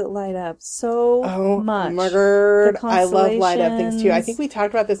things that light up so much. Oh my god. I love light up things too. I think we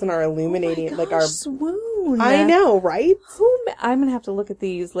talked about this in our illuminating, like our swoon. I know, right? I'm gonna have to look at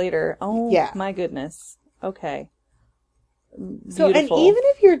these later. Oh my goodness. Okay. So, beautiful. And even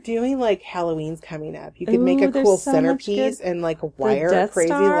if you're doing like Halloween's coming up, you could make a cool centerpiece and like wire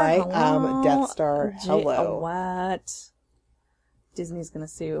crazy light. Death Star. Hello. What? Disney's gonna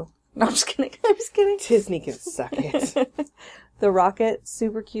sue. No, I'm just kidding. I'm just kidding. Disney can suck it. The rocket,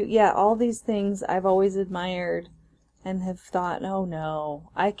 super cute. Yeah, all these things I've always admired and have thought, oh no,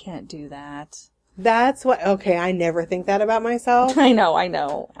 I can't do that. That's what, okay, I never think that about myself. I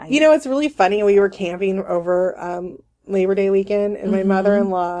know. You know, it's really funny. We were camping over Labor Day weekend, and my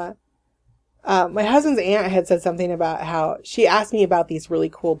mother-in-law, my husband's aunt had said something about how, she asked me about these really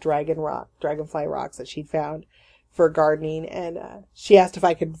cool dragonfly rocks that she'd found for gardening, and she asked if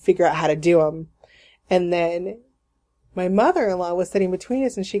I could figure out how to do them. And then my mother-in-law was sitting between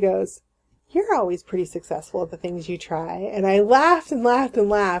us, and she goes, "You're always pretty successful at the things you try." And I laughed and laughed and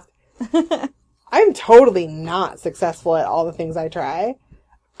laughed. I'm totally not successful at all the things I try.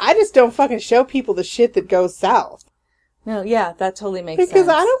 I just don't fucking show people the shit that goes south. No, yeah, that totally makes sense. Because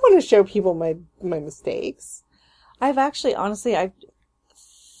I don't want to show people my mistakes. I've actually, honestly, I've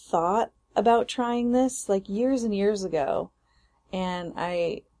thought about trying this like years and years ago, and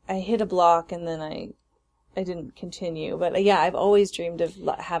I hit a block, and then I didn't continue. But yeah, I've always dreamed of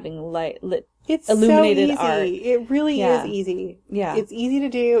having it's illuminated so easy. art. It really is easy. Yeah, it's easy to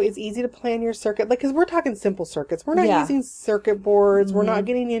do. It's easy to plan your circuit. Like, because we're talking simple circuits. We're not using circuit boards. We're not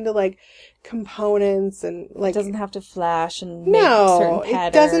getting into like components and like. It doesn't have to flash and make certain patterns.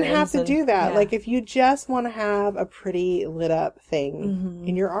 It doesn't have to do that. Like, if you just want to have a pretty lit up thing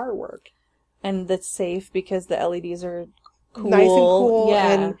in your artwork. And that's safe because the LEDs are cool. Nice and cool.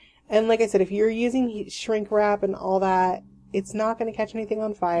 Yeah. And like I said, if you're using shrink wrap and all that, it's not going to catch anything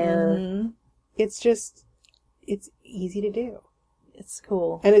on fire. It's easy to do. It's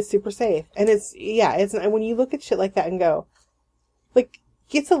cool. And it's super safe. And it's when you look at shit like that and go, like,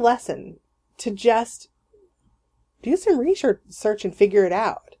 it's a lesson to just do some research and figure it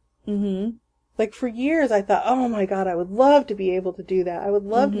out. Like, for years, I thought, oh my God, I would love to be able to do that. I would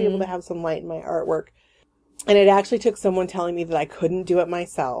love to be able to have some light in my artwork. And it actually took someone telling me that I couldn't do it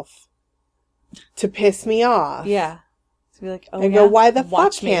myself to piss me off. Yeah. To be like, oh, And yeah? go, why the fuck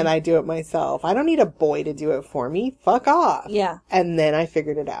Watch me. can't I do it myself? I don't need a boy to do it for me. Fuck off. Yeah. And then I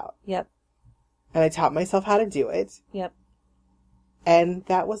figured it out. Yep. And I taught myself how to do it. Yep. And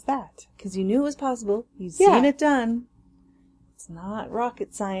that was that. Because you knew it was possible. You've Yeah. seen it done. It's not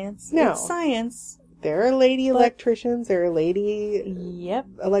rocket science. No. It's science. There are lady electricians. There are lady Yep.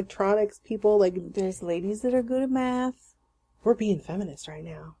 electronics people. Like, There's ladies that are good at math. we're being feminist right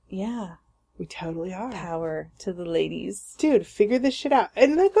now. Yeah. We totally are. Power to the ladies. Dude, figure this shit out.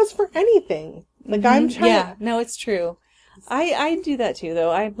 And that goes for anything. Like, I'm trying Yeah. No, it's true. I do that too,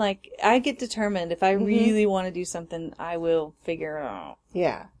 though. I'm like, I get determined. If I really want to do something, I will figure it out.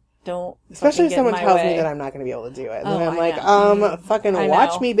 Yeah. Don't. Especially if fucking get someone in my tells way. me that I'm not going to be able to do it. Oh, Then I'm I like, know. fucking I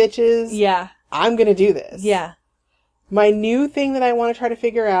watch know. me, bitches. Yeah. I'm going to do this. Yeah. My new thing that I want to try to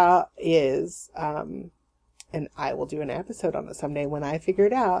figure out is, and I will do an episode on it someday when I figure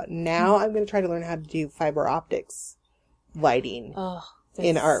it out. Now I'm going to try to learn how to do fiber optics lighting Oh,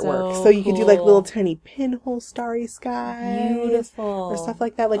 in that's artwork. So you can do like cool. little tiny pinhole starry skies. Beautiful. Or stuff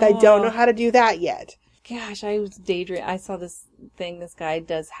like that. Like, I don't know how to do that yet. Gosh, I was daydreaming. I saw this thing. This guy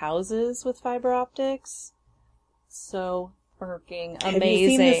does houses with fiber optics. So freaking amazing! Have you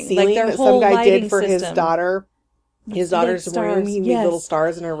seen the like ceiling their that whole some guy lighting did for his system. daughter? His daughter's Like stars. room. He made Yes. little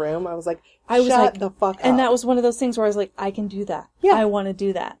stars in her room. I was like, I was shut like, the fuck up. And that was one of those things where I was like, I can do that. Yeah. I want to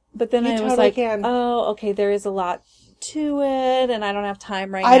do that. But then You I was totally like, can. oh, okay, there is a lot to it, and I don't have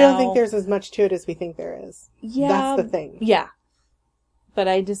time right now. I don't think there's as much to it as we think there is. Yeah. That's the thing. Yeah. But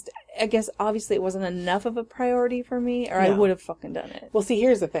I guess obviously it wasn't enough of a priority for me, or I No. would have fucking done it. Well, see,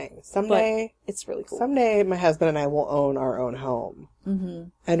 here's the thing. Someday, It's really cool. my husband and I will own our own home. Mm-hmm.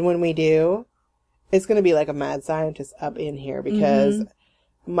 And when we do, it's going to be like a mad scientist up in here because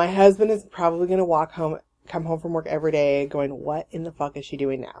Mm-hmm. my husband is probably going to come home from work every day going, what in the fuck is she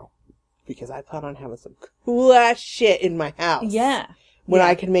doing now? Because I plan on having some cool ass shit in my house. Yeah. When Yeah.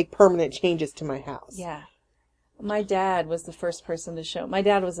 I can make permanent changes to my house. Yeah. My dad was the first person to show. My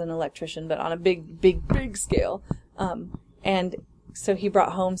dad was an electrician, but on a big scale. And so he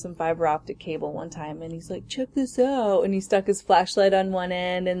brought home some fiber optic cable one time, and he's like, check this out. And he stuck his flashlight on one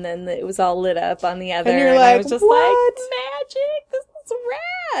end, and then it was all lit up on the other. And you're I like, was just "What? like, magic! This is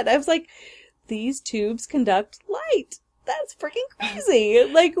rad! I was like, these tubes conduct light. That's freaking crazy.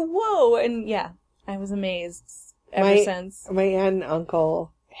 Like, whoa. And yeah, I was amazed ever since. My aunt and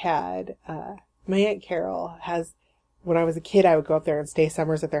uncle had, my Aunt Carol has, when I was a kid, I would go up there and stay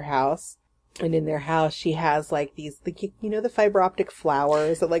summers at their house. And in their house, she has like these, the fiber optic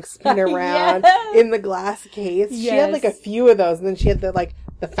flowers that like spin around Yes. in the glass case. She had like a Yes. few of those, and then she had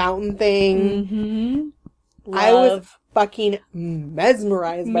the fountain thing. Mm-hmm. I was fucking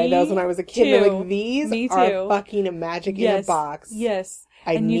mesmerized by Me those when I was a kid. They're too. like, these Me are too. fucking a magic in Yes. a box. Yes.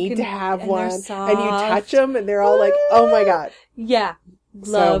 I And you need can- to have and one. they're And you soft. touch them, and they're all like, oh my god. Yeah.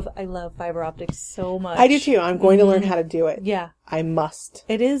 So- I love fiber optics so much. I do too. I'm going to learn how to do it. Yeah. I must.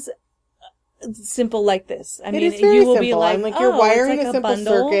 It is simple like this. I mean, It is very you will simple. be like, I'm like, you're oh, wiring it's like a simple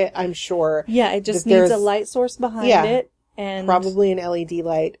bundle. circuit, I'm sure. Yeah, it just that needs a there's- light source behind Yeah. it. And Probably an LED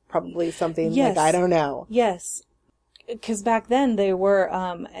light, probably something Yes. like, I don't know. Yes. Because back then they were,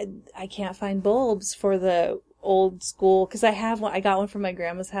 I can't find bulbs for the old school, because I have one, I got one from my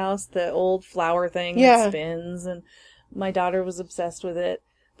grandma's house, the old flower thing Yeah. that spins, and my daughter was obsessed with it,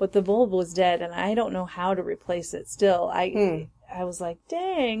 but the bulb was dead, and I don't know how to replace it still. I was like,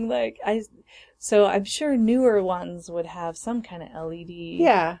 dang, so I'm sure newer ones would have some kind of LED.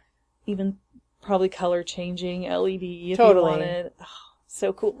 Yeah. Even probably color changing LED if Totally. you wanted. Oh,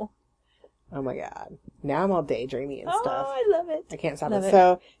 so cool. Oh my god. Now I'm all daydreamy and stuff. Oh, I love it. I can't stop Love it. it.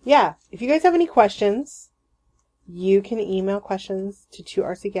 So, yeah. If you guys have any questions, you can email questions to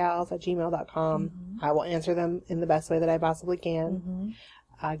 2rcgals@gmail.com. Mm-hmm. I will answer them in the best way that I possibly can. Mm-hmm.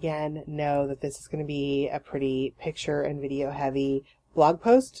 Again, know that this is going to be a pretty picture and video heavy blog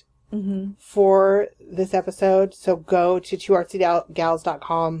post Mm-hmm. for this episode. So go to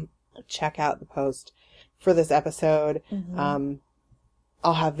 2rcgals.com, check out the post for this episode. Mm-hmm.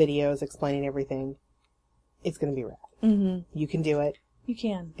 I'll have videos explaining everything. It's going to be rad. Mm-hmm. You can do it. You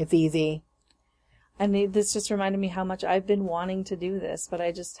can. It's easy. This just reminded me how much I've been wanting to do this, but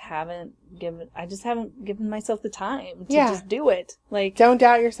I just haven't given myself the time to just do it. Like, Don't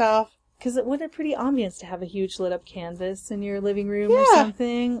doubt yourself. because what a pretty ambience to have a huge lit up canvas in your living room or Yeah.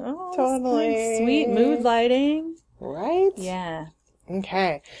 something. Oh, Totally. nice. Sweet mood lighting. Right? Yeah.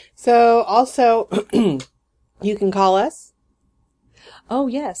 Okay. So also, you can call us. Oh,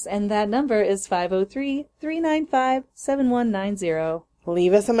 yes. And that number is 503-395-7190.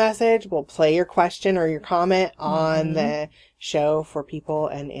 leave us a message. We'll play your question or your comment on the show for people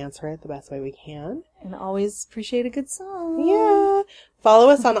and answer it the best way we can. And always appreciate a good song. Yeah. Follow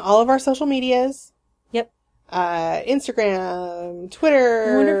us on all of our social medias. Yep. Instagram,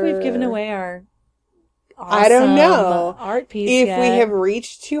 Twitter. I wonder if we've given away our awesome I don't know. art piece If yet. we have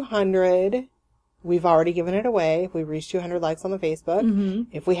reached 200, we've already given it away. We've reached 200 likes on the Facebook. Mm-hmm.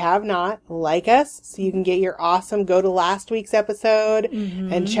 If we have not, like us so you can get your awesome, go to last week's episode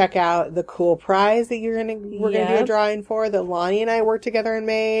and check out the cool prize that we're going to do a drawing for that Lonnie and I worked together and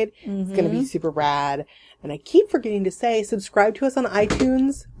made. It's going to be super rad. And I keep forgetting to say, subscribe to us on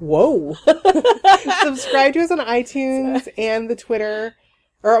iTunes. Whoa. Subscribe to us on iTunes and the Twitter.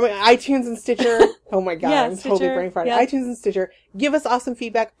 Or iTunes and Stitcher. Oh my God. I'm totally brain farting. Yep. iTunes and Stitcher. Give us awesome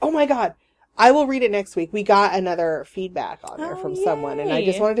feedback. Oh my God. I will read it next week. We got another feedback on there from someone, and I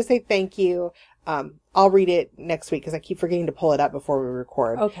just wanted to say thank you. I'll read it next week because I keep forgetting to pull it up before we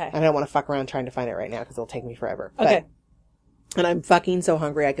record. Okay. And I don't want to fuck around trying to find it right now because it'll take me forever. Okay. And I'm fucking so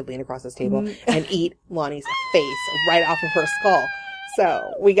hungry I could lean across this table and eat Lonnie's face right off of her skull.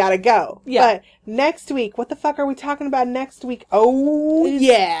 So we gotta go. Yeah. But next week, what the fuck are we talking about next week? Oh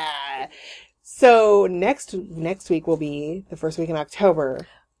yeah. So next week will be the first week in October.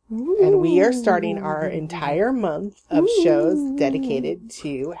 And we are starting our entire month of shows dedicated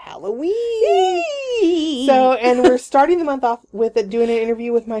to Halloween. So, and we're starting the month off with doing an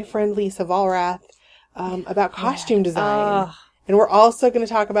interview with my friend Lisa Valrath about costume design. And we're also going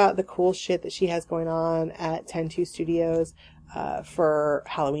to talk about the cool shit that she has going on at 102 Studios for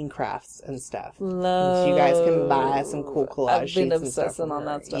Halloween crafts and stuff. So you guys can buy some cool collage sheets and stuff. I've been obsessing on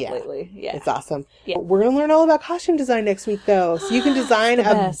that stuff lately. Yeah. It's awesome. Yeah. We're going to learn all about costume design next week, though. So you can design a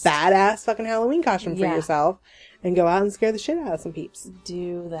best. badass fucking Halloween costume for yourself and go out and scare the shit out of some peeps.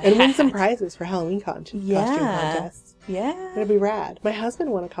 Do that. And win some prizes for Halloween costume contests. Yeah. It'll be rad. My husband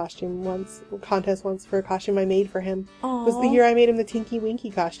won a contest once for a costume I made for him. Aww. It was the year I made him the Tinky Winky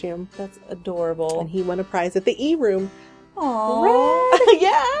costume. That's adorable. And he won a prize at the E-Room. Aww.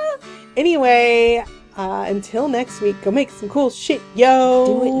 Yeah. Anyway, until next week, go make some cool shit, yo.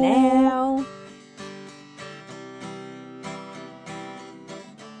 Do it now.